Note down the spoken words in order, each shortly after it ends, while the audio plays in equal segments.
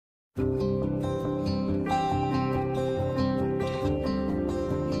नमस्कार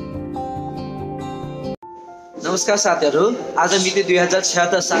साथीहरु, आज मिति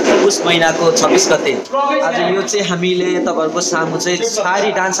 2076 साल पुस महिनाको 26 गते। आज यो चाहिँ हामीले तपाईहरुको सामु चाहिँ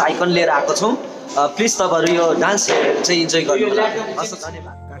छारी डान्स आइकन लिएर आएको छौं। प्लिज तपाईहरु यो डान्स चाहिँ इन्जोय गर्नु होला। हस्,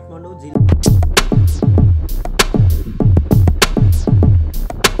 धन्यवाद। काठमाडौँ जिल्ला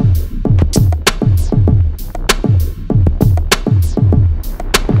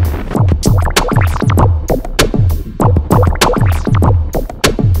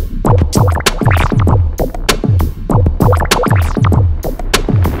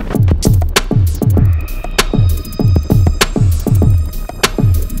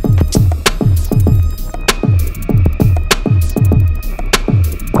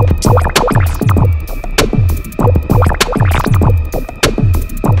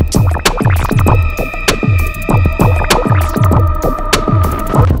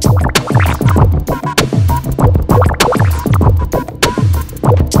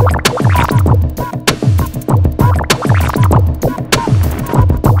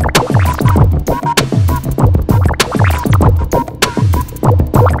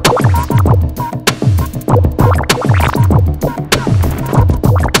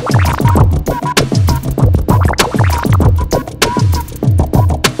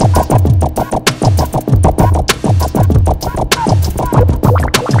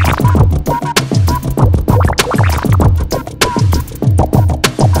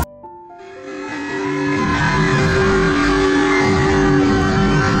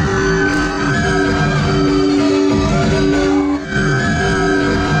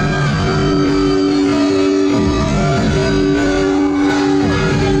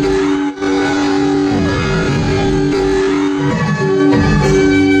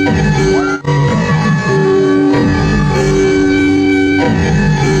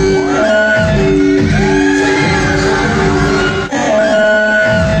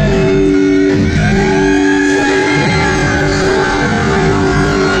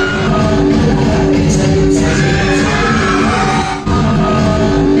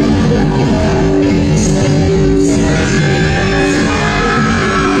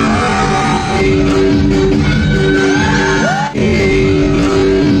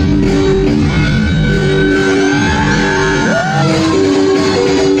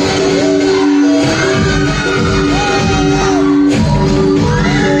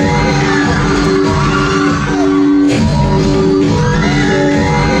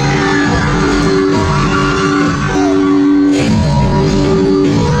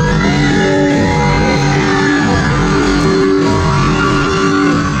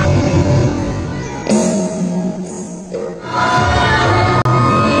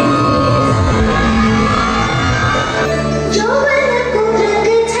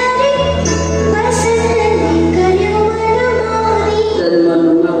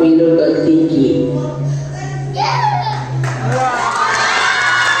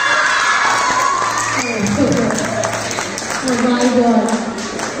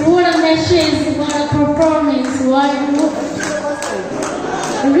What a message, what a performance,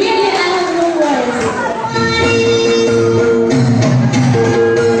 really I have no words.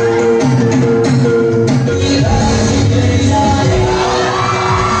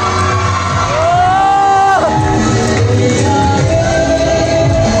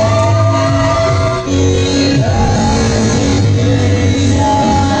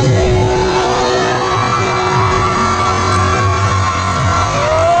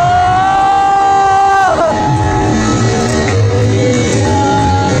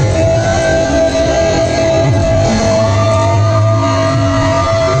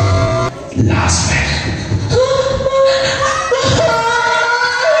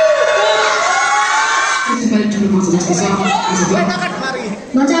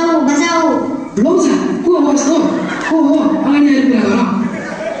 बचाऊ बचाऊ लोजा को हो यस्तो को हो अगाडि आएर कुरा गर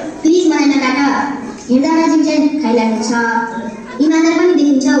प्लिज मलाई नकाट हिँड्दा नजिक चाहिँ खाइलाग्नु छ इमानदार पनि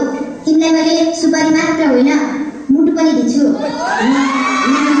देखिन्छौ तिमीलाई मैले सुपारी मात्र होइन मुटु पनि दिन्छु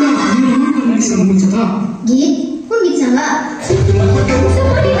गीत कुन गीतसँग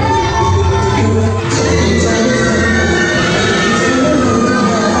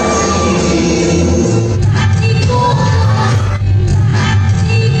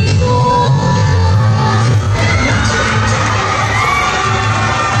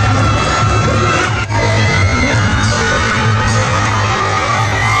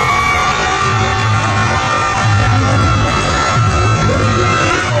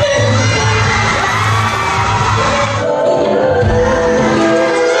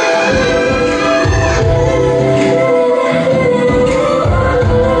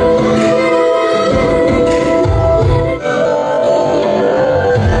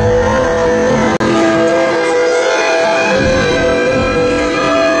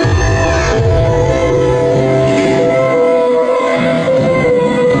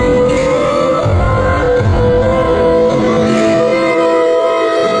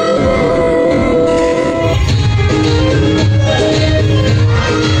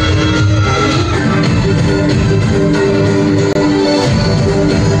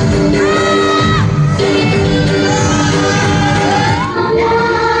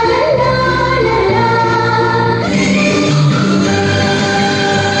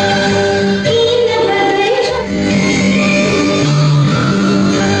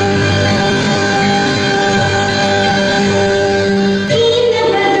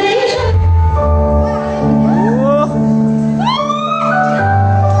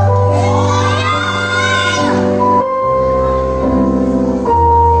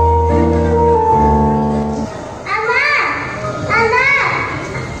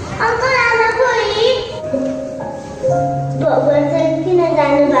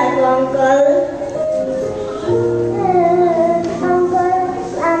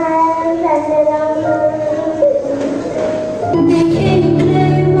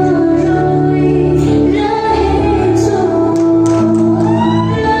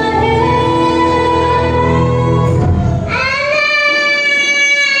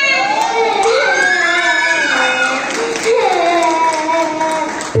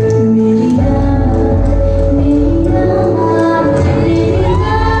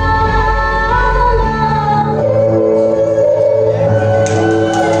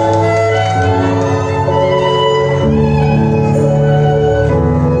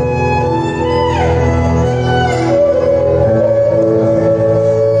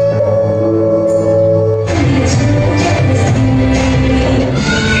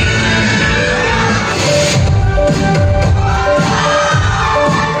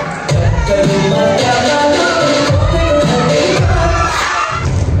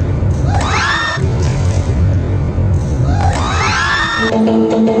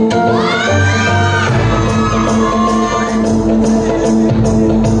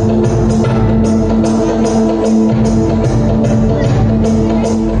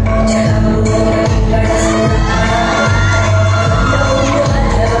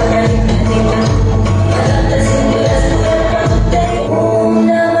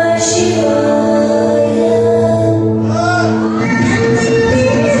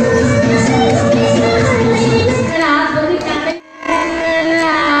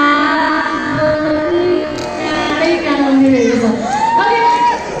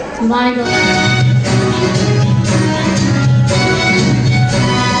My God.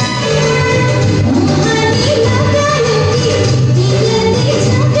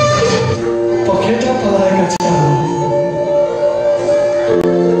 पखेटा पलाएका छन्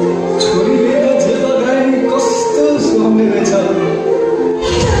छोरीले त जे लगाए कस्तो सुहाउने रहेछ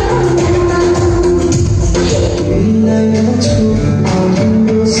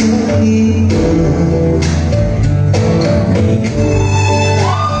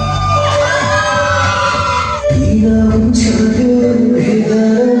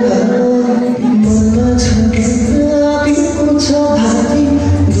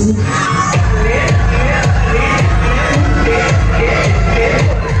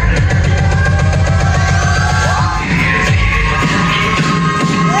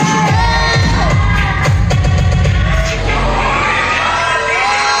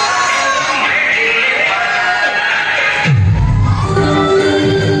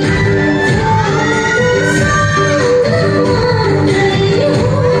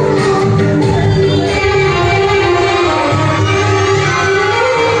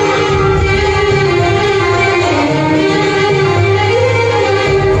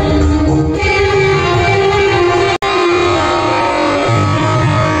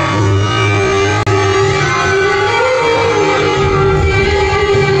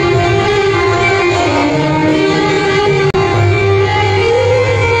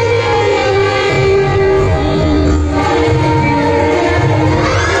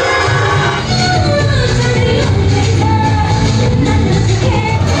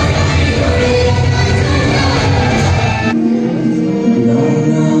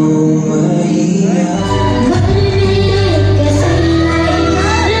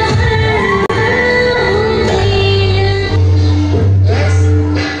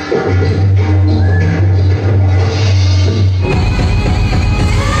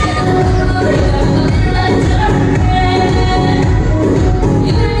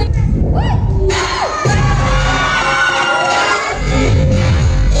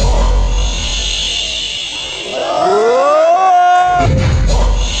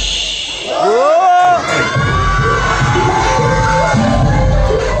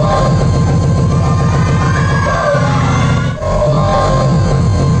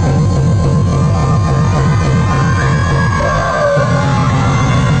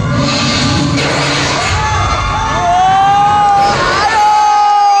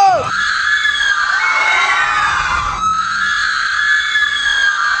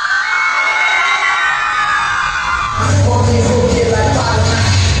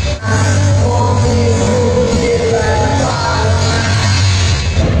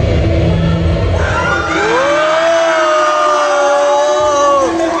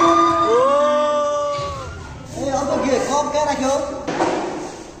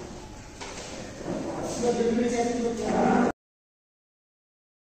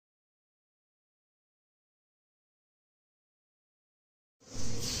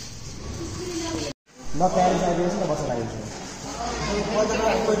म प्यारिस आइदिएपछि त बस्न लागेको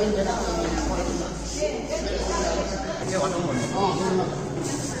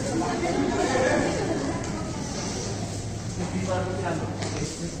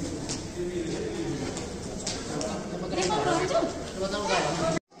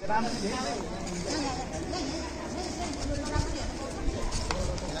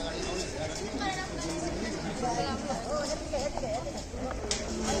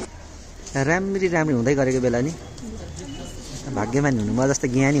राम्री हुँदै गरेको बेला नि भाग्यमानी हुनु म जस्तो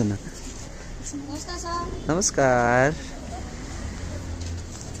ज्ञानी हुनु नमस्कार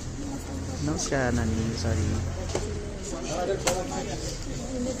नमस्कार नानी सरी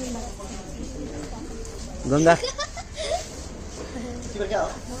गंगा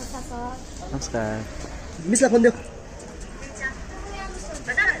नमस्कार मिसलाई फोन देऊ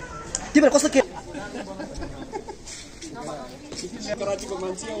तिम्रो कस्तो के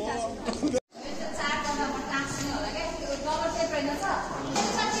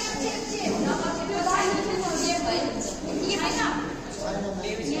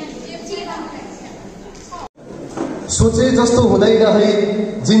सोचे जस्तो हुँदैन है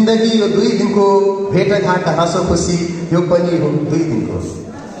जिन्दगी यो 2 दिनको भेटघाट हाँसो खुसी यो पनि हो 2 दिनको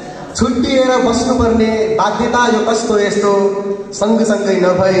छुट्टिएर बस्नुपर्ने बाध्यता यो कस्तो यस्तो सँगसँगै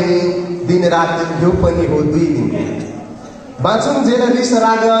नभए नि दिन रात यो पनि हो 2 दिनको बाँचौँ जेल रिस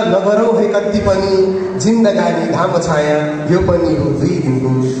राग नगरौँ है कति पनि जिन्दगानी घाम छाया यो पनि हो 2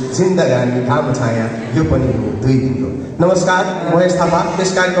 दिनको जिन्दगानी घाम छाया यो पनि हो 2 दिनको। नमस्कार, महेश थापा,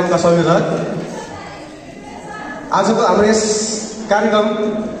 यस कार्यक्रमका संयोजक। आजको हाम्रो यस कार्यक्रम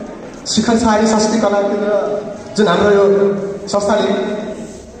शिखर छारी संस्कृति कला केन्द्र जुन हाम्रो यो संस्थाले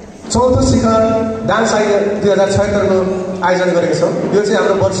 4th शिखर डान्स 2076 को आयोजना गरेको छ। यो चाहिँ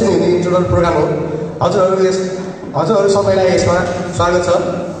हाम्रो वर्षेनी हुने इन्टरनल प्रोग्राम हो। हजुरहरू सबैलाई यसमा स्वागत छ।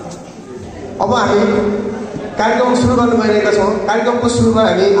 अब हामी कार्यक्रम सुरु गर्न गइरहेका छौँ। कार्यक्रमको सुरुमा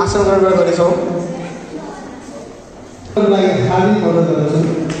हामी आसन ग्रहण गर्नेछौँ।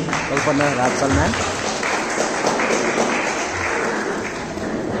 कल्पना राज शर्मा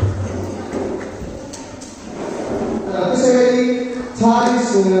त्यसैगरी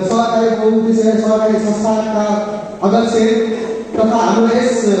सरकारी संस्थाका अध्यक्ष तथा हाम्रो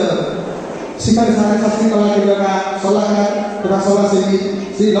यस शिखर छारी संस्कृति कला केन्द्रका सल्लाहकार तथा समाजसेवी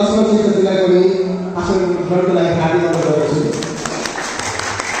श्री लक्ष्मण सिंहजीलाई पनि आसन ग्रहणको लागि हार्दिक अनुरोध गर्दछु।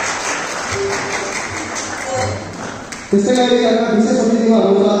 त्यसै गरी एउटा विशेष अतिथिमा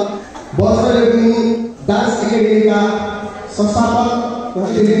हुनुहुन्छ वज्रयोगिनी डान्स एकाडेमीका संस्थापक तथा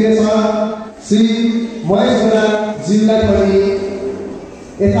निर्देशक श्री महेश ज्यूलाई पनि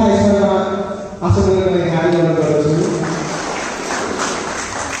यथास्थलमा आसन ग्रहणको लागि हार्दिक अनुरोध गर्दछु।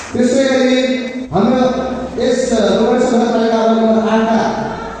 त्यसै गरी हाम्रो यस नगरपालिका नम्बर 8 का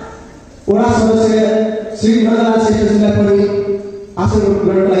वडा सदस्य श्री नन्दलाल श्रेष्ठजीलाई पनि आसन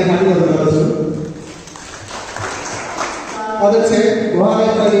ग्रहणको लागि हार्दिक अनुरोध गर्दछु। अध्यक्ष उहाँलाई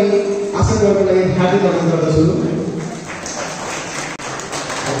पनि आसन ग्रहणको लागि हार्दिक अनुरोध गर्दछु।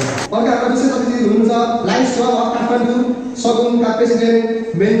 अर्का हाम्रो विशेष अतिथि हुनुहुन्छ Lions club of Kathmandu सगुनका president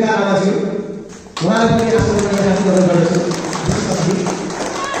Maneka आमाज्यू, उहाँलाई पनि आसन ग्रहणको लागि हार्दिक अनुरोध गर्दछु।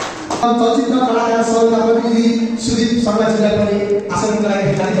 चलचित्र कलाकार सङ्घका प्रतिनिधि सुदीप शर्माजीलाई पनि आसनको लागि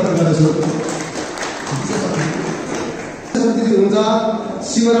हार्दिक अनुरोध गर्दछु। अतिथि हुनुहुन्छ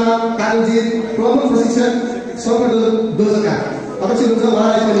शिवराम कानुजी, प्रमुख प्रशिक्षक डोजका अध्यक्ष हुनुहुन्छ,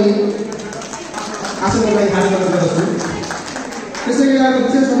 उहाँलाई पनि आसनको लागि हार्दिक अनुरोध गर्दछु। त्यसै गरी अर्को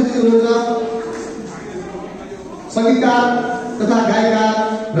विशेष अतिथि हुनुहुन्छ सङ्गीतकार तथा गायिका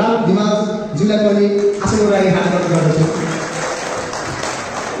राम धिमालजीलाई पनि आसनको लागि हार्दिक अनुरोध गर्दछु।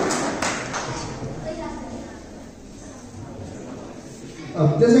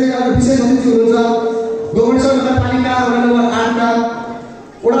 त्यसै गरी अर्को विशेष अतिथि हुनुहुन्छ गोवर्धन नगरपालिका वडा नम्बर 8 का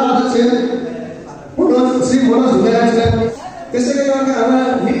वडा अध्यक्ष श्री मनोज ढुङ्गाजीलाई पनि। त्यसै गरी अर्का हाम्रा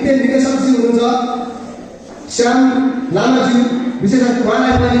नृत्य निर्देशकजी हुनुहुन्छ श्याम लामाज्यू, विशेष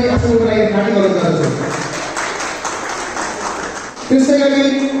उहाँलाई पनि आसनको लागि हार्दिक अनुरोध गर्दछु। त्यसै गरी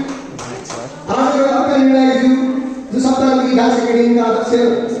आजको अर्का निर्णायकज्यू जो सप्ताहमुखी डान्स एकाडेमीका अध्यक्ष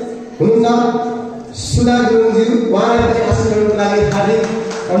हुनुहुन्छ सुधा गुरुङज्यू, उहाँलाई पनि आसन ग्रहणको लागि हार्दिक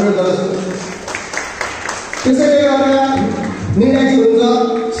अनुरोध गर्दछु। त्यसै गरी अर्का निर्णायकज्यू हुनुहुन्छ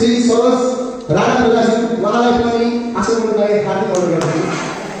श्री सरोज राणा प्रजाज्यू, उहाँलाई पनि आसन ग्रहणको लागि हार्दिक अनुरोध गर्दछु।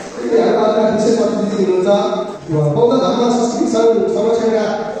 अर्का विशेष अतिथि हुनुहुन्छ बौद्ध धर्म संस्कृति संरक्षणका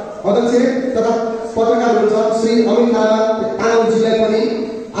अध्यक्ष तथा पत्रकार हुनुहुन्छ श्री अमित तामाङजीलाई पनि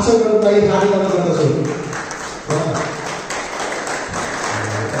आसन ग्रहणको लागि हार्दिक अनुरोध गर्दछु।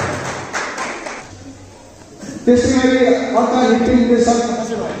 त्यसै गरी अर्का नृत्य निर्देशक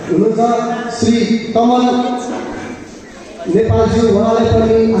हुनुहुन्छ श्री कमल नेपालज्यू, उहाँलाई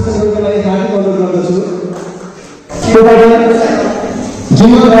पनि आसन ग्रहणको लागि हार्दिक अनुरोध गर्दछु।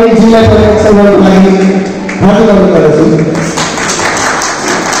 जुमल राईजीलाई पनि आसन ग्रहणको लागि हार्दिक अनुरोध गर्दछु।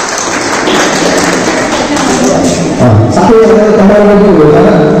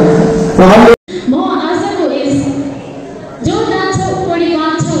 म आजको यस जो डान्स उपरि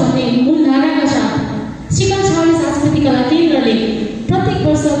बाँच्छ भन्ने मूल धाराका साथ शिखर छारी सांस्कृतिक कला केन्द्रले प्रत्येक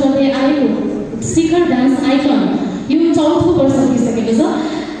वर्ष गर्दै आएको शिखर डान्स आइकन यो 4थो वर्ष पुगिसकेको छ।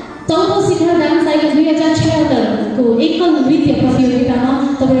 4थो शिखर डान्स आइकन 2076 को एकल नृत्य प्रतियोगितामा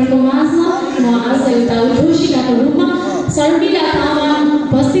तपाईँहरूको माझमा म आज एउटा उद्घोषिकाको रूपमा शर्मिला तामाङ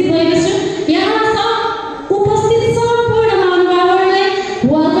उपस्थित भएको छु। यहाँ उपस्थित सम्पूर्ण महानुभावहरूलाई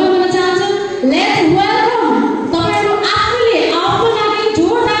वेलकम गर्न चाहन्छु। Let's welcome. तपाईँहरू आफूले आफ्नो लागि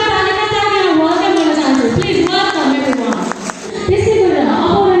जोरदार तालीका साथ यहाँ वेलकम गर्न चाहन्छु। Please welcome everyone. त्यसै गरेर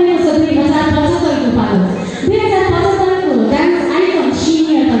अब रहेको छ 2075 को पालो। 2075 को डान्स आइकन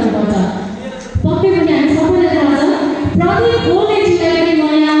सिनियर तर्फबाट पक्कै पनि हामी सबैलाई थाहा छ प्रदीप ओलेजीलाई पनि म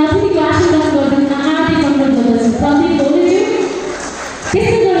यहाँ अतिथिको आशीर्वाद गर्दै हार्दिक अनुरोध गर्दछु। प्रदीप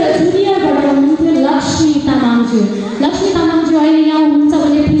त्यसै गरेर जुनियरबाट हुनुहुन्थ्यो लक्ष्मी तामाङज्यू अहिले यहाँ हुनुहुन्छ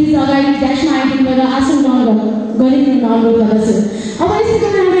भने प्लिज अगाडि ड्यासमा आइदिनु भएर आसन ग्रहण गरिदिनु अनुरोध गर्दछु। अब यसै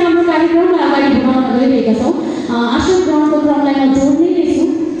गरी हामी हाम्रो कार्यक्रमलाई अगाडि बढाउन गइरहेका छौँ। आसन ग्रहणको क्रमलाई म जोड्दै नै छु।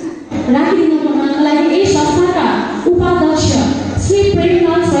 राखिदिनुको लागि यस संस्थाका उपाध्यक्ष श्री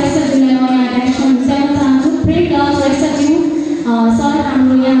प्रेमलाल श्रेष्ठज्यूलाई म यहाँ ड्यासमा मिसाउन चाहन्छु। प्रेमलाल श्रेष्ठज्यू सर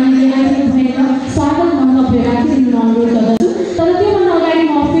हाम्रो यहाँ आइदिनु भएर स्वागत मन्तव्य राखिदिनु अनुरोध गर्दछु। तर त्योभन्दा अगाडि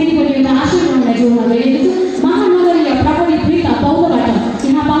म फेरि पनि एउटा आसन ग्रहणलाई जोड्न गइरहेको छु। महानगरीय प्रहरी वृत्त पौधबाट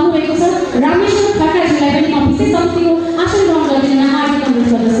यहाँ पाउनुभएको छ रामेश्वर खड्काजीलाई पनि म विशेष समितिको आसन ग्रहण गरिदिन हार्दिक अनुरोध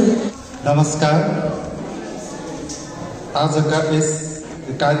गर्दछु। नमस्कार। आजका यस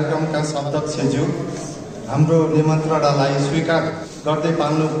कार्यक्रमका अध्यक्षज्यू, हाम्रो निमन्त्रणालाई स्वीकार गर्दै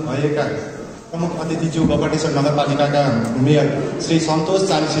पाल्नु भएका प्रमुख अतिथिज्यू गोकर्णेश्वर नगरपालिकाका मेयर श्री सन्तोष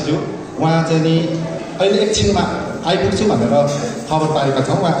चालिसेज्यू, उहाँ चाहिँ नि अहिले एकछिनमा आइपुग्छु भनेर खबर पाएका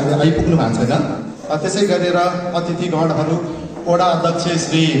छौँ। उहाँ अहिले आइपुग्नु भएको छैन। त्यसै गरेर अतिथिगणहरू वडा अध्यक्ष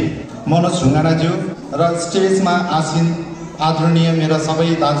श्री मनोज ढुङ्गानाज्यू र स्टेजमा आसीन आदरणीय मेरा सबै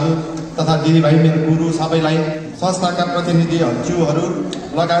दाजु तथा दिदीभाइ, मेरो गुरु सबैलाई, संस्थाका प्रतिनिधिज्यूहरू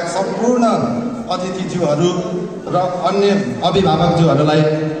लगायत सम्पूर्ण अतिथिज्यूहरू र अन्य अभिभावकज्यूहरूलाई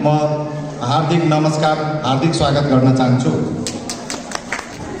म हार्दिक नमस्कार, हार्दिक स्वागत गर्न चाहन्छु।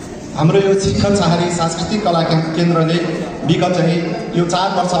 हाम्रो यो शिखर छहारी सांस्कृतिक कला केन्द्रले विगत चाहिँ यो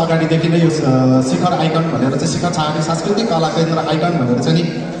 4 वर्ष अगाडिदेखि नै यो शिखर आइकन भनेर चाहिँ शिखर छहारी सांस्कृतिक कला केन्द्र आइकन भनेर चाहिँ नि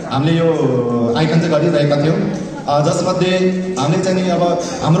हामीले यो आइकन चाहिँ गरिरहेका थियौँ। जसमध्ये हामीले चाहिँ नि अब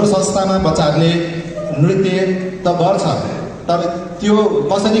हाम्रो संस्थामा बच्चाहरूले नृत्य त गर्छ, तर त्यो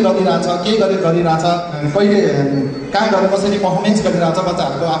कसरी गरिरहेछ, के गरिरहेछ, कहिले कहाँ गएर कसरी पर्फर्मेन्स गरिरहेछ,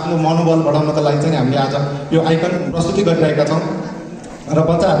 बच्चाहरूको आफ्नो मनोबल बढाउनको लागि चाहिँ हामीले आज यो आइकन प्रस्तुति गरिरहेका छौँ। र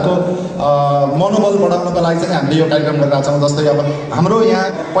बच्चाहरूको मनोबल बढाउनको लागि चाहिँ हामीले यो कार्यक्रम गरिरहेछौँ। जस्तै अब हाम्रो यहाँ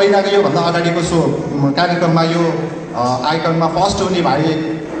पहिलाको योभन्दा अगाडिको कार्यक्रममा यो आइकनमा फर्स्ट हुने भाइ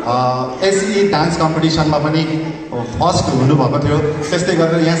एसई डान्स कम्पिटिसनमा पनि फर्स्ट हुनुभएको थियो। त्यस्तै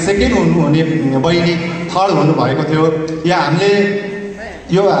गरेर यहाँ सेकेन्ड हुनुहुने बहिनी थर्ड हुनुभएको थियो। यहाँ हामीले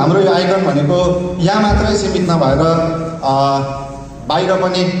यो हाम्रो यो आइकन भनेको यहाँ मात्रै सीमित नभएर बाहिर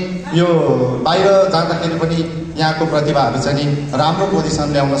पनि यो बाहिर जाँदाखेरि पनि यहाँको प्रतिभाहरू चाहिँ नि राम्रो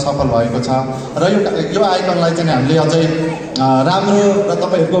पोजिसन ल्याउन सफल भएको छ। र यो आइकनलाई चाहिँ हामीले अझै राम्रो र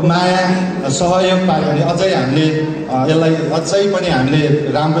तपाईँहरूको माया सहयोग पायो भने अझै हामीले यसलाई अझै पनि हामीले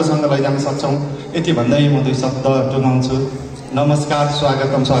राम्रोसँग लैजान सक्छौँ। यति भन्दै म 2 शब्द टुङ्गाउँछु। नमस्कार,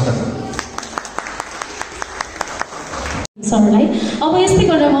 स्वागतम। सरलाई अब यस्तै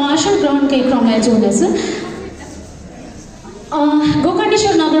गरेर म आसन ग्रहणकै क्रमलाई जोड्नेछु।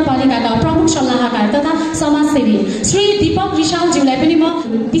 गोकर्णेश्वर नगरपालिकाका प्रमुख सल्लाहकार तथा समाजसेवी श्री दीपक रिसालज्यूलाई पनि म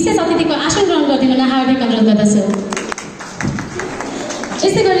विशेष अतिथिको आसन ग्रहण गरिदिन हार्दिक अनुरोध गर्दछु।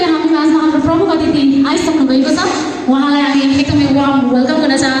 यस्तै गरेर हामी माझमा हाम्रो प्रमुख अतिथि आइसक्नु भएको छ। उहाँलाई हामी एकदमै वार्म वेलकम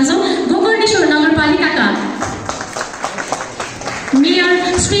गर्न चाहन्छौँ। गोकर्णेश्वर नगरपालिकाका मेयर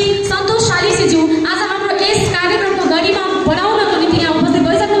श्री सन्तोष चालिसेज्यू आज हाम्रो यस कार्यक्रमको गरिमा बढाउनको निम्ति यहाँ उपस्थित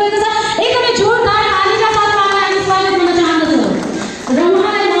भइसक्नु भएको छ। एकदमै जोरदार तालीका साथ उहाँलाई हामी स्वागत गर्न चाहन्छौँ र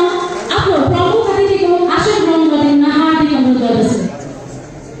उहाँलाई म आफ्नो प्रमुख अतिथिको आसन ग्रहण गरिदिन हार्दिक अनुरोध गर्दछु।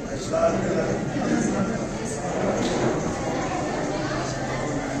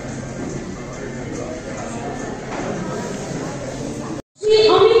 श्री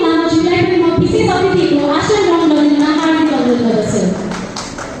अमित लामाज्यूलाई पनि म विशेष अतिथिको आसन ग्रहण गरिदिन हार्दिक अनुरोध गर्दछु।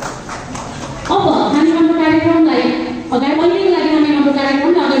 अब हामी हाम्रो कार्यक्रमलाई अगाडिको लागि हाम्रो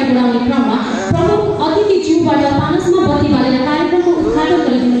कार्यक्रमलाई अगाडि बढाउने क्रममा प्रमुख अतिथिज्यूबाट पानसमा बत्ती बालेर कार्यक्रमको उद्घाटन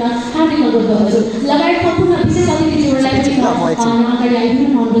गरिदिन हार्दिक अनुरोध गर्दछु। लगायत सम्पूर्ण विशेष अतिथिज्यूहरूलाई पनि अगाडि आइदिन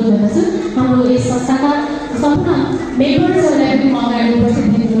अनुरोध गर्दछु। हाम्रो यस संस्थाका सम्पूर्ण मेम्बर्सहरूलाई पनि म अगाडि उपस्थित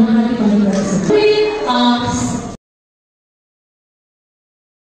हुन हार्दिक अनुरोध गर्दछु।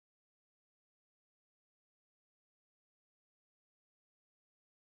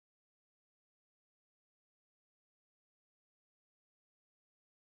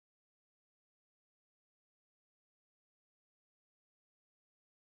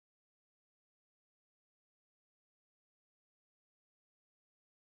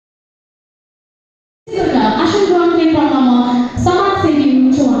 आसन ग्रहणकै क्रममा म समाजसेवी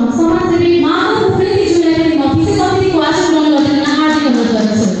हुन्छु। समाजसेवी माधव उप्रेतीज्यूलाई पनि म विशेष अतिथिको आसन ग्रहण गरिदिन हार्दिक अनुरोध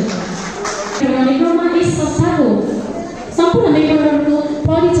गर्दछु। कार्यक्रममा यस संस्थाको सम्पूर्ण मेम्बरहरूको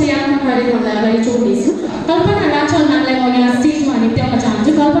परिचयात्मक कार्यक्रमलाई अगाडि जोड्नेछु। कल्पना राचल नामलाई म यहाँ स्टेजमा निम्त्याउन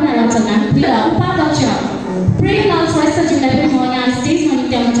चाहन्छु। कल्पना राचल नाम उपाध्यक्ष प्रेमलाल श्रेष्ठज्यूलाई पनि म यहाँ स्टेजमा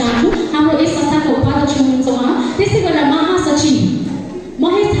निम्त्याउन चाहन्छु। हाम्रो यस संस्थाको उपाध्यक्ष हुनुहुन्छ उहाँ। त्यस्तै गरेर महासचिव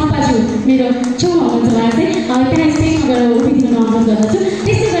महेश थापाज्यू मेरो छेउमा हुनुहुन्छ। उहाँ चाहिँ त्यहाँ स्टेजमा गरेर उभिदिन अनुरोध गर्दछु।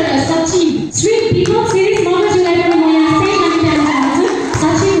 त्यसै गरेर सचिव श्री दीपक सिरिज मगरज्यूलाई पनि म यहाँ स्टेजमा निम्त्याउन चाहन्छु।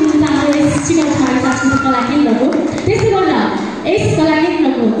 सचिव हुनुहुन्छ हाम्रो यस शिखर छाडी सांस्कृतिक कला केन्द्रको। त्यसै गरेर यस कला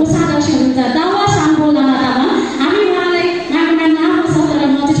केन्द्रको कोषाध्यक्ष हुनुहुन्छ दावा साम्बो लामा तामाङ। हामी उहाँलाई उहाँको नाम लामो छ तर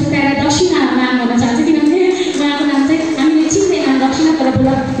म चाहिँ छुट्याएर दक्षिणा नाम भन्न चाहन्छु किनभने उहाँको नाम चाहिँ हामीले चिन्दैन दक्षिणा तर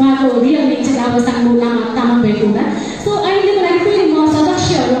उहाँको रियल नेम चाहिँ दावा साम्बो लामा तामाङ भएको हुँदा। सो अहिलेको लागि फेरि म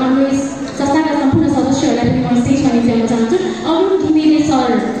सदस्यहरू हाम्रो यस संस्थाका सम्पूर्ण सदस्यहरूलाई पनि म स्टेजमा निम्त्याउन चाहन्छु। अरुण घिमिरे सर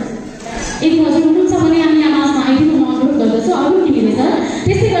यदि हजुर हुनुहुन्छ भने हामी यहाँ माझमा आइदिनु म अनुरोध गर्दछु। अरुण घिमिरे सर।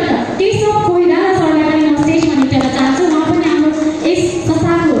 त्यसै गरेर केशव कोइराला सरलाई पनि म स्टेजमा निम्त्याउन चाहन्छु। उहाँ पनि हाम्रो यस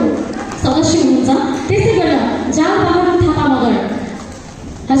संस्थाको सदस्य हुनुहुन्छ। त्यसै गरेर जाल बहादुर थापा मगर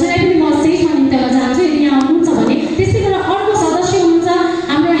हजुरलाई पनि म स्टेजमा निम्त्याउन चाहन्छु यदि यहाँ हुनुहुन्छ भने। त्यसै गरेर अर्को सदस्य हुनुहुन्छ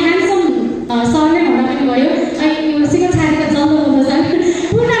हाम्रो ह्यान्डसम सरले भन्दा पनि भयो अहिले यो शिखर छाडीका जल्लो हुनुहुन्छ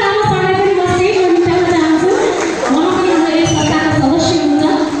पूर्ण लामा सरलाई पनि म स्टेजमा निम्त्याउन चाहन्छु। उहाँ पनि हाम्रो यस संस्थाका सदस्य हुनुहुन्छ।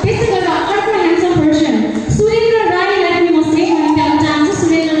 त्यसै गरेर अर्को ह्यान्डसम पर्सन सुरेन्द्र राईलाई पनि म स्टेजमा निम्त्याउन चाहन्छु।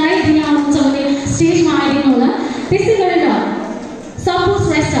 सुरेन्द्र राई यदि यहाँ हुनुहुन्छ भने स्टेजमा आइदिनु होला। त्यसै गरेर सपु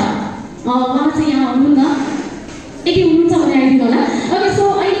श्रेष्ठ उहाँ चाहिँ यहाँ हुनुहुन्न यदि हुनुहुन्छ भने आइदिनु होला। ओके सो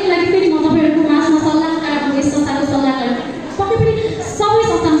अहिलेको लागि फेरि म तपाईँहरूको माझमा सल्लाहकार यस संस्थाको सल्लाहकार पक्कै पनि सबै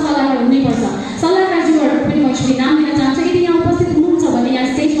संस्थामा सल्लाहकार हुनैपर्छ। सल्लाहकारज्यूहरूको पनि म एकचोटि नाम लिन चाहन्छु। यदि यहाँ उपस्थित हुनुहुन्छ भने यहाँ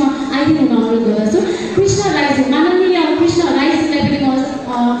स्टेजमा आइदिनु हुन अनुरोध गर्दछु। कृष्ण राईज्यू माननीय कृष्ण राईज्यूलाई पनि म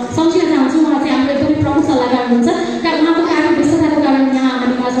सम्झिन चाहन्छु। उहाँ चाहिँ हाम्रो एकदमै प्रमुख सल्लाहकार हुनुहुन्छ। उहाँको कारण व्यस्तताको कारण यहाँ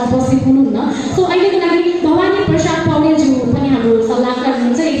हामी माझमा उपस्थित हुनुहुन्न। सो अहिलेको लागि भवानी प्रसाद पौडेलज्यू पनि हाम्रो सल्लाहकार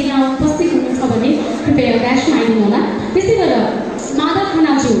हुनुहुन्छ। यदि यहाँ उपस्थित हुनुहुन्छ भने कृपया ड्यासमा आइदिनु होला। त्यसै गरेर माधव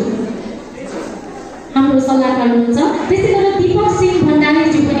खनाज्यू हाम्रो सल्लाहकार हुनुहुन्छ। त्यसै गरेर दीपक सिंह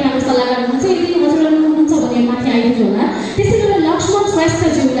भण्डारीज्यू पनि हाम्रो सल्लाहकार हुनुहुन्छ। यदि हजुरहरू हुनुहुन्छ भने माथि आइदिनु होला। त्यसै गरेर लक्ष्मण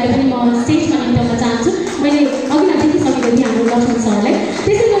श्रेष्ठज्यूलाई पनि म स्टेजमा निम्त्याउन चाहन्छु। मैले अघि नै देखिसकेको थिएँ हाम्रो लक्ष्मण सरलाई।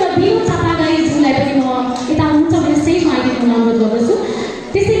 त्यसै गरेर विनोद चापागाईज्यूलाई पनि म यता हुनुहुन्छ भने स्टेजमा आइदिनु अनुरोध गर्दछु।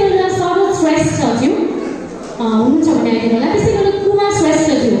 त्यसै गरेर सरोज श्रेष्ठज्यू हुनुहुन्छ भने आइदिनु होला। त्यसै गरेर कुमार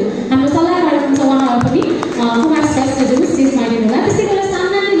श्रेष्ठज्यू हाम्रो सल्लाहकार हुनुहुन्छ। उहाँहरू पनि कुमार श्रेष्ठज्यू स्टेजमा आइदिनु होला। त्यसै गरेर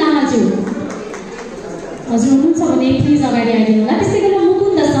सामनानी लामाज्यू हजुर हुनुहुन्छ भने प्लिज अगाडि आइदिनु होला। त्यसै गरेर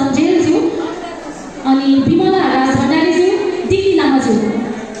मुकुन्द सञ्जेलज्यू अनि विमला राज भण्डारीज्यू डिकी लामाज्यू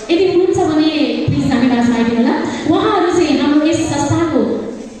यदि हुनुहुन्छ भने प्लिज हामी माझमा आइदिनु होला। उहाँहरू चाहिँ हाम्रो यस संस्थाको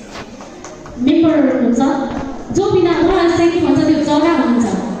मेम्बर हुनुहुन्छ जो बिना उहाँहरू चाहिँ के भन्छ त्यो जरा हुनुहुन्छ।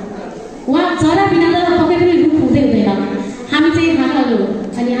 उहाँ जरा बिना त पक्कै पनि रुख हुँदै हुँदैन। हामी चाहिँ उहाँहरू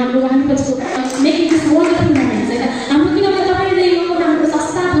अनि हाम्रो हामी पछिको मेकिङ दिस वन्डरफुल मोमेन्ट्स होइन हाम्रो किनभने तपाईँले यो हाम्रो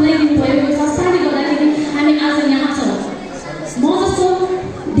संस्था बनाइदिनु भयो। यो संस्थाले गर्दाखेरि हामी आज यहाँ छौँ। म जस्तो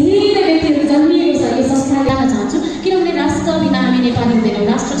धेरै व्यक्तिहरू जन्मिएको छ यो संस्था ल्याउन चाहन्छु किनभने राष्ट्र बिना हामी नेपाली हुँदैनौँ।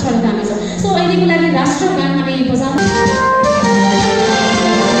 राष्ट्र छोडेर हामी छौँ। सो अहिलेको लागि राष्ट्रगान हामी बजाउँ।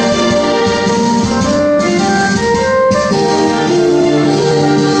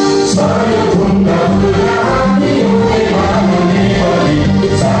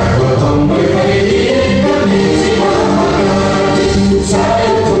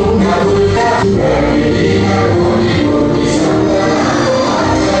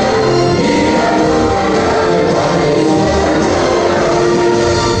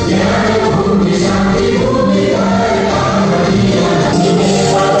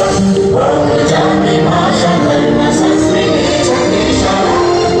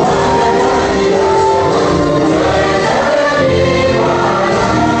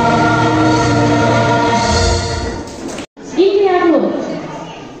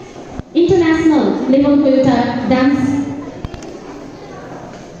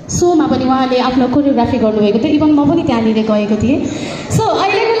 आफ्नो कोरियोग्राफी गर्नुभएको थियो। इभन म पनि त्यहाँनिर गएको थिएँ। सो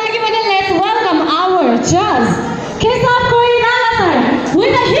अहिलेको लागि भने लेट्स वेलकम आवर जज Keshav Koirala sir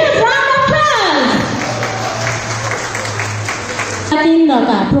with a huge round of अप्लज।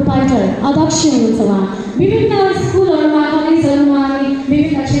 केन्द्रका प्रोपाइटर अध्यक्ष हुनुहुन्छ। उहाँ विभिन्न स्कुलहरूमा कलेजहरूमा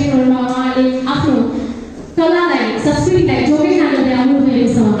विभिन्न क्षेत्रहरूमा उहाँले आफ्नो कलालाई संस्कृतिलाई जोगाउन गर्दै आउनुभएको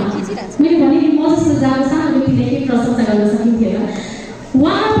छ। मैले भने म जस्तो जानु सानो व्यक्तिले के प्रशंसा गर्न सकिन्थेन।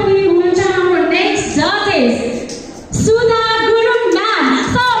 उहाँ पनि हुनुहुन्छ हाम्रो नेक्स्ट जजेस सुधा गुरुङ म्याम।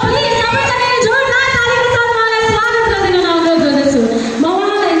 सो प्लिज सबैजनाले जोरदार तालीको साथ उहाँलाई स्वागत गरिदिन अनुरोध गर्दछु। म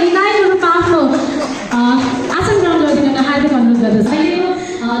उहाँलाई निर्णायक रूपमा आफ्नो आसन ग्रहण गरिदिन हार्दिक अनुरोध गर्दछु। अहिलेको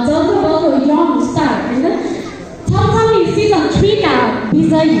जल्दो बलको यङ स्टार होइन छमछमी सिजन 3 का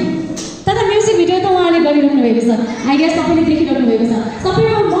विजयी तथा म्युजिक भिडियो त उहाँले गरिरहनु भएको छ। आई गेस सबैले देखिरहनु भएको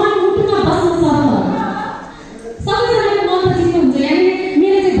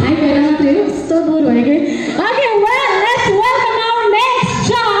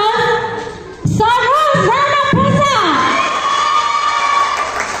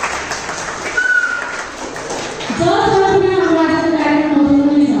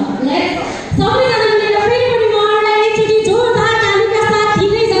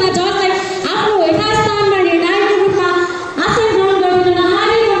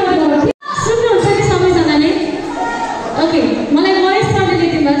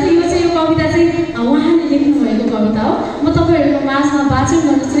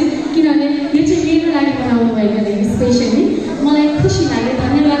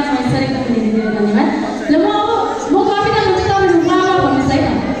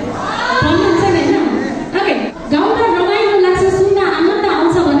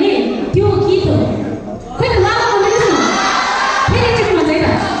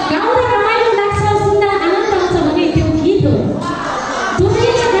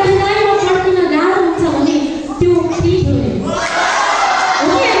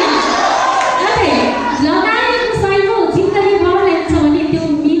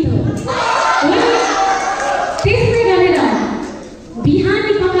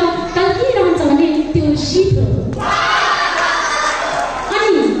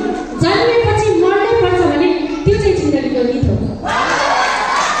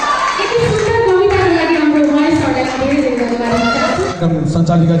कार्यक्रम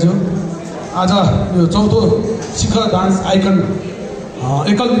सञ्चालिकाज्यू आज यो 4थो शिखर डान्स आइकन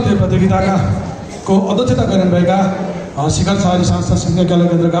एकल नृत्य प्रतियोगिताका को अध्यक्षता गरिरहेका शिखर शहरी सांस्कृतिक कला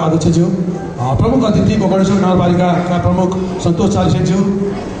केन्द्रका अध्यक्षज्यू प्रमुख अतिथि गोकर्णेश्वर नगरपालिकाका प्रमुख सन्तोष चालिसेज्यू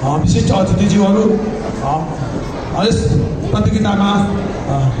विशिष्ट अतिथिज्यूहरू यस प्रतियोगितामा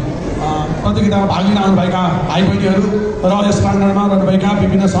भाग लिन आउनुभएका भाइ बहिनीहरू र यस प्राङ्गणमा रहनुभएका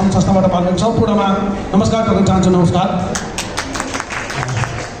विभिन्न सङ्घ संस्थाबाट पाल्नुभएको सम्पूर्णमा नमस्कार गर्न चाहन्छु। नमस्कार।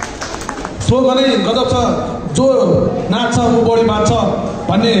 स्लोगनै गजब छ, जो नाच्छ ऊ बढी बाँच्छ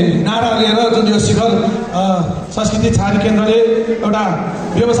भन्ने नारा लिएर जुन यो शिखर सांस्कृतिक छारी केन्द्रले एउटा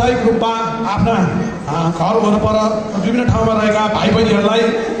व्यावसायिक रूपमा आफ्ना घर वरपर विभिन्न ठाउँमा रहेका भाइ बहिनीहरूलाई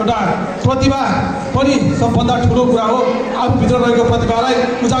एउटा प्रतिभा पनि सबभन्दा ठुलो कुरा हो। आफूभित्र रहेको प्रतिभालाई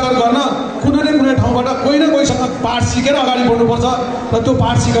उजागर गर्न कुनै न कुनै ठाउँबाट कोही न कोहीसँग पाठ सिकेर अगाडि बढ्नुपर्छ र त्यो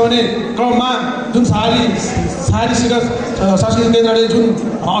पाठ सिकाउने क्रममा जुन छारी शिखर सांस्कृतिक केन्द्रले जुन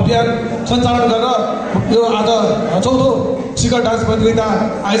अभियान सञ्चालन गरेर यो आज 4थो शिखर डान्स प्रतियोगिता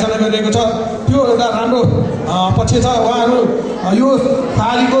आयोजना गरिरहेको छ, त्यो एउटा राम्रो पक्ष छ। उहाँहरू यो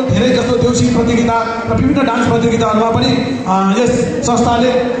छारीको धेरै जस्तो देउसी प्रतियोगिता र विभिन्न डान्स प्रतियोगिताहरूमा पनि यस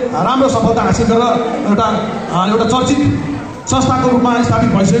संस्थाले राम्रो सफलता हासिल गरेर एउटा चर्चित संस्थाको रूपमा स्थापित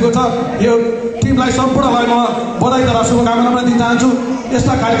भइसकेको छ। यो टिमलाई सम्पूर्णलाई म बधाई तथा शुभकामना पनि दिन चाहन्छु।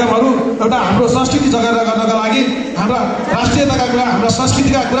 यस्ता कार्यक्रमहरू एउटा हाम्रो संस्कृति जगाएर गर्नका लागि, हाम्रा राष्ट्रियताका कुरा, हाम्रा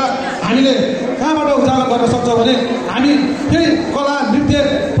संस्कृतिका कुरा हामीले कहाँबाट उजागर गर्न सक्छौँ भने हामी त्यही कला नृत्य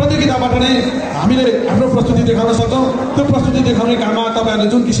प्रतियोगिताबाट नै हामीले हाम्रो प्रस्तुति देखाउन सक्छौँ। त्यो प्रस्तुति देखाउने काममा तपाईँहरूले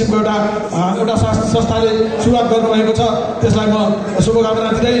जुन किसिमको एउटा संस्थाले सुरुवात गर्नुभएको छ त्यसलाई म शुभकामना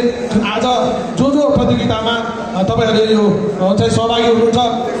दिँदै आज जो प्रतियोगितामा तपाईँहरूले यो चाहिँ सहभागी हुनुहुन्छ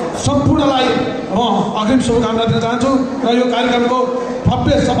सम्पूर्णलाई म अग्रिम शुभकामना दिन चाहन्छु र यो कार्यक्रमको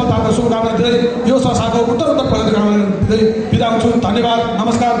भव्य सफलताको शुभकामना दिँदै यो संस्थाको उत्तर प्रतिकामना दिँदै बिदा हुन्छु। धन्यवाद।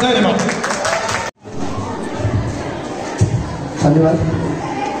 नमस्कार। जय नेपाल। धन्यवाद।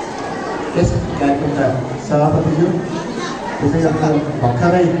 यस कार्यक्रमका सभापतिज्यू त्यसै गरी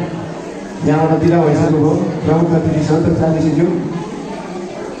भर्खरै यहाँबाट बिदा भइसक्नुभयो प्रमुख अतिथि सन्तोष चालिसेज्यू,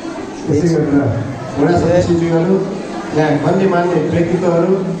 त्यसै गरेर वडा सदस्यज्यूहरू, यहाँ गण्यमान्य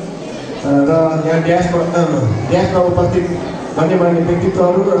व्यक्तित्वहरू र यहाँ ड्यासमा उपस्थित गण्यमान्य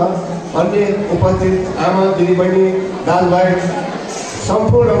व्यक्तित्वहरू र अन्य उपस्थित आमा दिदीबहिनी दाजुभाइ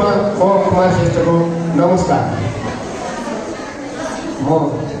सम्पूर्णमा म कुमार श्रेष्ठको नमस्कार। म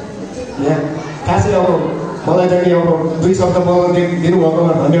यहाँ खासै अब मलाई चाहिँ अब 2 शब्द बोल्न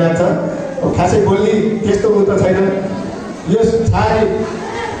दिनुभएकोमा धन्यवाद छ। खासै बोल्ने त्यस्तो उ त छैन। यो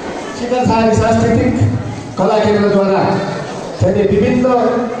शिखर छारी सांस्कृतिक कला केन्द्रद्वारा चाहिँ विभिन्न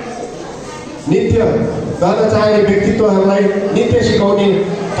नृत्य गर्न चाहने व्यक्तित्वहरूलाई नृत्य सिकाउने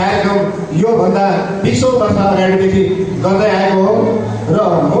कार्यक्रम योभन्दा 20 वर्ष अगाडिदेखि गर्दै आएको हो र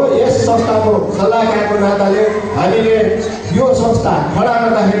म यस संस्थाको सल्लाहकारको नाताले हामीले यो संस्था खडा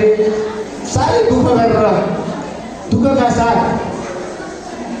गर्दाखेरि साह्रै दुःख गरेर दुःखका साथ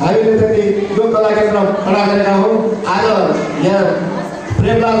हामीले चाहिँ यो कला केन्द्र खडा गरेका हौँ। आज यहाँ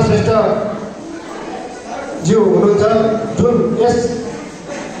प्रेमलाल श्रेष्ठ ज्यू हुनुहुन्छ जुन यस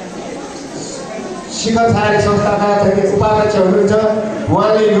शिखर छारी संस्थाका चाहिँ उपाध्यक्ष हुनुहुन्छ।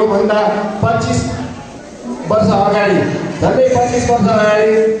 उहाँले योभन्दा 25 वर्ष अगाडि, झन्डै 25 वर्ष अगाडि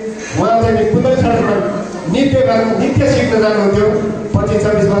उहाँ चाहिँ बुद्धेश्वरमा नृत्य सिक्न जानुहुन्थ्यो।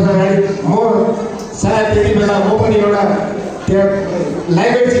 25-26 वर्ष अगाडि म सायद त्यति बेला म पनि एउटा त्यहाँ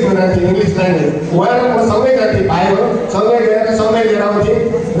ल्याङ्ग्वेज सिक्न जान्थेँ, इङ्ग्लिस ल्याङ्ग्वेज। उहाँ र म सँगै जान्थेँ, भाइ हो, सँगै गएर सँगै लिएर आउँथेँ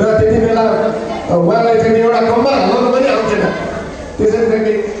र त्यति बेला उहाँलाई चाहिँ एउटा कम्बर हल्लाउनु पनि आउँथेन। त्यसरी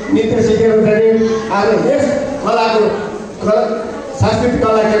चाहिँ नृत्य सिकेर चाहिँ आज यस सांस्कृतिक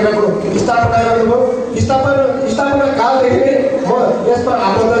कला केन्द्रको स्थापना गर्नुभयो। स्थापना कालदेखि नै म यसमा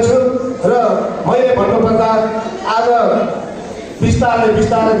आबद्ध छु र मैले भन्नुपर्दा आज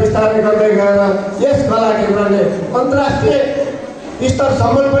बिस्तारै गर्दै गएर यस कला केन्द्रले अन्तर्राष्ट्रिय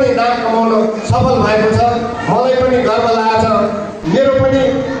स्तरसम्म पनि नाम कमाउन सफल भएको छ। मलाई पनि गर्व लागेको छ। मेरो पनि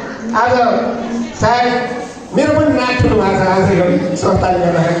आज सायद मेरो पनि नाक ठुलो भएको छ आज यो संस्थाले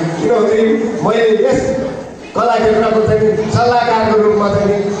गर्दाखेरि, किनभने मैले यस कला केन्द्रको चाहिँ सल्लाहकारको रूपमा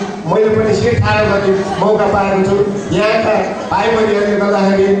चाहिँ मैले पनि शिर ठाडो गर्ने मौका पाएको छु। यहाँका भाइ बहिनीहरूले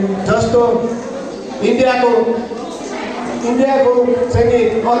गर्दाखेरि जस्तो इन्डियाको चाहिँ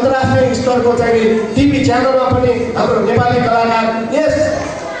अन्तर्राष्ट्रिय स्तरको चाहिँ टिभी च्यानलमा पनि हाम्रो नेपाली कलाकार यस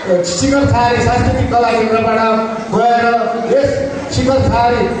शिखर छारी सांस्कृतिक कला केन्द्रबाट गएर यस शिखर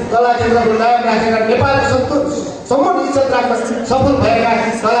छारी कला केन्द्रको नाम राखेर नेपालको सम्पूर्ण इज्जत राख्न सफल भएका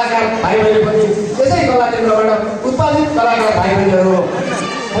कलाकार भाइ बहिनी पनि यसै कला केन्द्रबाट उत्पादित कलाकार भाइ बहिनीहरू हो,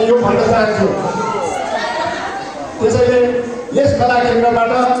 म यो भन्न चाहन्छु। त्यसैले यस कला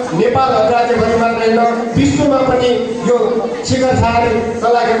केन्द्रबाट नेपाल राज्यभरि मात्र होइन विश्वमा पनि यो शिखर छहारी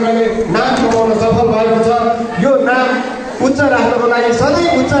कला केन्द्रले नाम कमाउन सफल भएको छ। यो नाम उच्च राख्नको लागि सधैँ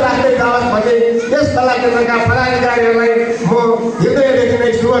उच्च राख्दै जाओस् भन्ने यस कला केन्द्रका पदाधिकारीहरूलाई म हृदयदेखि नै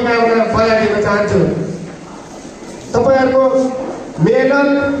शुभकामना बजाइदिन चाहन्छु। तपाईँहरूको मेहनत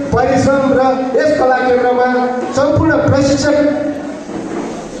परिश्रम र यस कला केन्द्रमा सम्पूर्ण प्रशिक्षक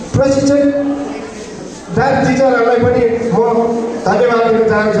डान्स टिचरहरूलाई पनि म धन्यवाद दिन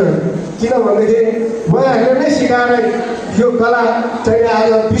चाहन्छु। किनभनेदेखि उहाँहरूले नै सिकाएर यो कला चाहिँ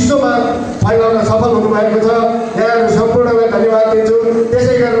आज विश्वमा फैलाउन सफल हुनुभएको छ। यहाँहरू सम्पूर्णलाई धन्यवाद दिन्छु।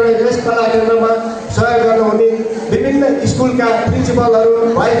 त्यसै गरेर यस कला केन्द्रमा सहयोग गर्नुहुने विभिन्न स्कुलका प्रिन्सिपलहरू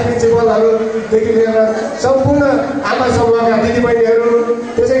भाइस प्रिन्सिपलहरूदेखि लिएर सम्पूर्ण आमा समूहका दिदीबहिनीहरू,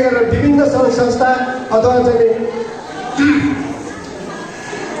 त्यसै गरेर विभिन्न सङ्घ संस्था अथवा चाहिँ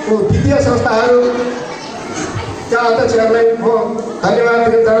वित्तीय संस्थाहरूका अध्यक्षहरूलाई म धन्यवाद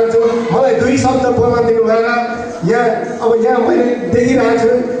दिन चाहन्छु। मलाई 2 शब्द बोल्न दिनु भएन। यहाँ मैले देखिरहेको छु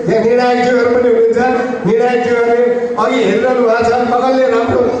यहाँ निर्णायकज्यूहरू पनि हुनुहुन्छ। निर्णायकज्यूहरूले अघि हेरिरहनु भएको छ, कसले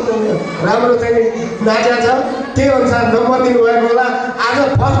राम्रो चाहिँ नाचेको छ त्यही अनुसार नम्बर दिनुभएको होला। आज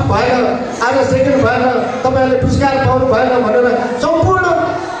फर्स्ट भएन, आज सेकेन्ड भएन, तपाईँहरूले पुरस्कार पाउनु भएन भनेर सम्पूर्ण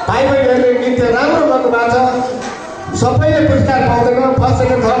भाइ बहिनीहरूले नृत्य राम्रो गर्नुभएको छ। सबैले पुरस्कार पाउँदैन, फर्स्ट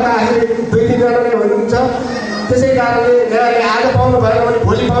सेकेन्ड थर्ड आखिर 2-3 जना नै हुनुहुन्छ। त्यसै कारणले यहाँले आज पाउनु भएन भने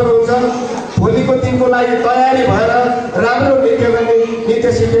भोलि पाउनुहुन्छ। भोलिको दिनको लागि तयारी भएर राम्रो नृत्य गर्ने, नृत्य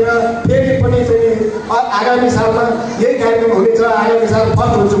सिकेर फेरि पनि चाहिँ आगामी सालमा यही कार्यक्रम हुनेछ, आगामी साल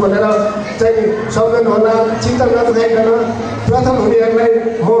फर्स्ट हुन्छु भनेर चाहिँ सम्झनुहोला। चिन्ता नदुखाइकन प्रथम हुनेहरूलाई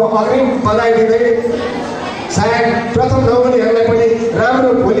म अग्रिम बधाई दिँदै सायद प्रथम नहुनेहरूलाई पनि राम्रो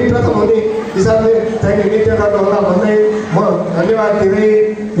भोलि प्रथम हुने हिसाबले चाहिँ नृत्य गर्नुहोला भन्दै म धन्यवाद दिँदै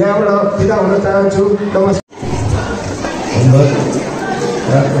यहाँबाट बिदा हुन चाहन्छु। नमस्कार।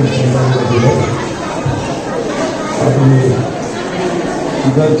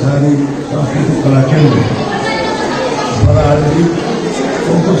 शिखर छहारी सांस्कृतिक कला केन्द्र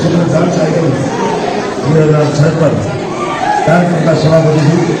डान्स आइकन 2076 कार्यक्रमका सभापति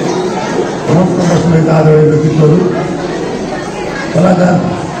समेत आदरणीय व्यक्तित्वहरू, कलाकार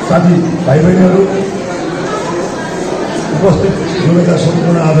साथी भाइ बहिनीहरू, उपस्थित हुनेका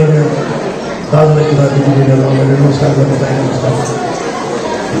सम्पूर्ण आदरणीय दाजुभाइ तथा दिदीबहिनीहरूलाई मैले नमस्कार गर्न चाहेको छु।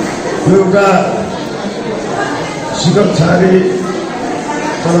 यो एउटा शिखर छहारी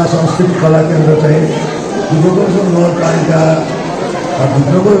कला सांस्कृतिक कला केन्द्र चाहिँ गोकर्णेश्वर नगरपालिका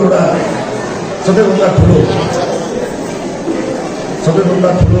भित्रको एउटा सबैभन्दा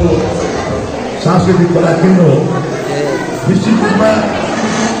ठुलो सांस्कृतिक कला केन्द्र हो। निश्चित रूपमा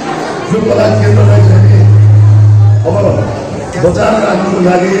यो कला केन्द्रलाई चाहिँ अब बचाएर राख्नुको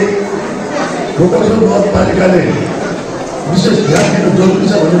लागि गोकर्णेश्वर नगरपालिकाले विशेष ध्यान दिन जरुरी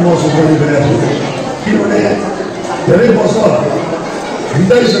छ भन्ने महसुस गरिरहेको छु। किनभने धेरै वर्ष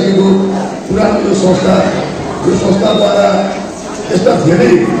बिताइसकेको पुरानो यो संस्थाद्वारा यस्ता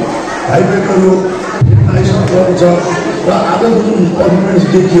धेरै भाइ बहिनीहरू आइसक्नु छ र आजको जुन पर्फर्मेन्स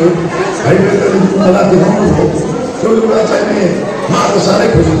देखियो, भाइ बहिनीहरूले जुन कला देखाउनु भयो त्यो एउटा चाहिँ म आज साह्रै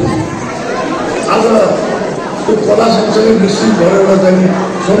खुसी छु। आज त्यो कला सँगसँगै मिश्रित भएर एउटा चाहिँ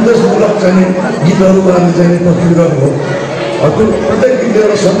सन्देशमूलक चाहिँ गीतहरू उहाँले चाहिँ प्रस्तुत गर्नुभयो। त्यो प्रत्येक गीतले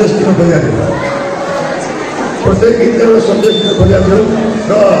एउटा सन्देश दिन खोजेको थियो, प्रत्येक गीतले एउटा सन्देश दिन खोजेको थियो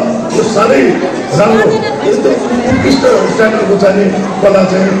र यो साह्रै राम्रो यस्तो उत्कृष्ट स्ट्यान्डर्डको चाहिँ कला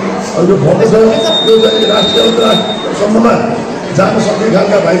चाहिँ यो भएको छ। यो चाहिँ राष्ट्रिय अन्तर्राष्ट्रिय सम्ममा जान सक्ने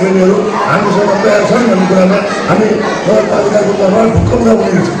खालका भाइ बहिनीहरू हामीसँग तयार छन् भन्ने कुरामा हामी नगरपालिकाको तर्फबाट ढुक्क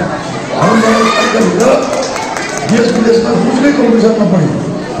हुनेछ। हाम्रो नगरपालिकाभित्र देश विदेशमा जुनै कम्पिटिसनमा पनि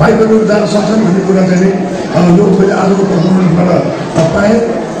भाइ बहिनीहरू जान सक्छन् भन्ने कुरा चाहिँ यो मैले आजको पर्फर्मेन्सबाट पाएँ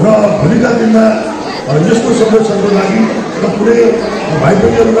र भोलिका दिनमा यस्तो संरक्षणको लागि र कुनै भाइ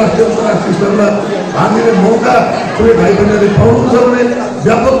बहिनीहरू राष्ट्रिय अन्तर्राष्ट्रिय स्तरमा भाग लिने मौका कुनै भाइ बहिनीहरूले पाउनुहुन्छ भने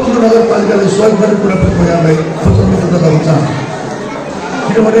व्यापक रूपमा नगरपालिकाले सहयोग गर्ने कुरा पनि म यहाँलाई वचनबद्ध गर्न चाहन्छु।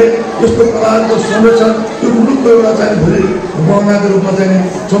 किनभने यस्तो कलाहरूको संरक्षण यो मुलुकको एउटा चाहिँ भोलि गहनाको रूपमा चाहिँ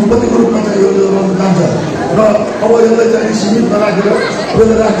सम्पत्तिको रूपमा चाहिँ यो रहन जान्छ र अब यसलाई चाहिँ सीमित नराखेर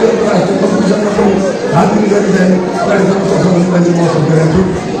यसले राष्ट्रिय अन्तर्राष्ट्रिय कम्पिटिसनमा पनि भाग लिने गरी चाहिँ अगाडि जान सक्छ भन्ने मैले महसुस गरेको छु।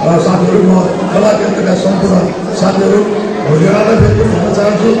 साथीहरू, म कला केन्द्रका सम्पूर्ण साथीहरू यहाँलाई भेट पनि भन्न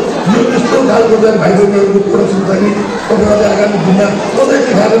चाहन्छु। यो यस्तो खालको चाहिँ भाइ बहिनीहरूको प्रदर्शन चाहिँ तपाईँहरूले आगामी दिनमा सधैँ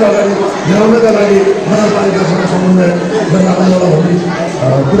देखाएर अगाडि ल्याउनका लागि नगरपालिकासँग समन्वय गर्न आउनु होला भन्ने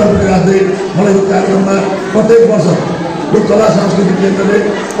कुरा पनि राख्दै मलाई यो कार्यक्रममा प्रत्येक वर्ष यो कला सांस्कृतिक केन्द्रले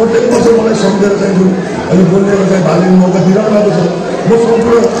प्रत्येक वर्ष मलाई सम्झेर चाहिँ जुन अहिले बोल्नेको चाहिँ भाग लिने मौका दिइरहनु भएको छ म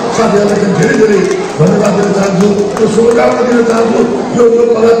सम्पूर्ण साथीहरूलाई चाहिँ धेरै धेरै धन्यवाद दिन चाहन्छु र शुभकामना दिन चाहन्छु। यो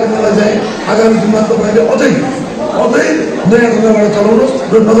कला केन्द्रलाई चाहिँ आगामी दिनमा तपाईँले अझै नयाँ ढङ्गबाट चलाउनुहोस्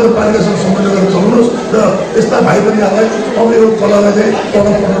र नगरपालिकासँग समन्वय गरेर चलाउनुहोस् र यस्ता भाइ बहिनीहरूलाई अब यो कलालाई चाहिँ तल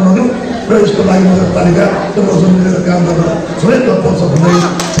पर्न नदिउँ र यसको लागि नगरपालिका सबैसँग मिलेर काम गर्न सबै तत्पर छ भन्दै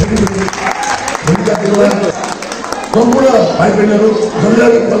सम्पूर्ण भाइ बहिनीहरू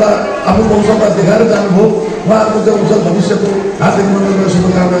जसले कला आफ्नो वंशमा देखाएर जानुभयो उहाँहरूको चाहिँ उज्जवल भविष्यको हार्दिक मङ्गलमय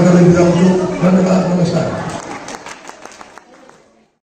शुभकामना गरेर बिदा हुन्छु। धन्यवाद, नमस्कार।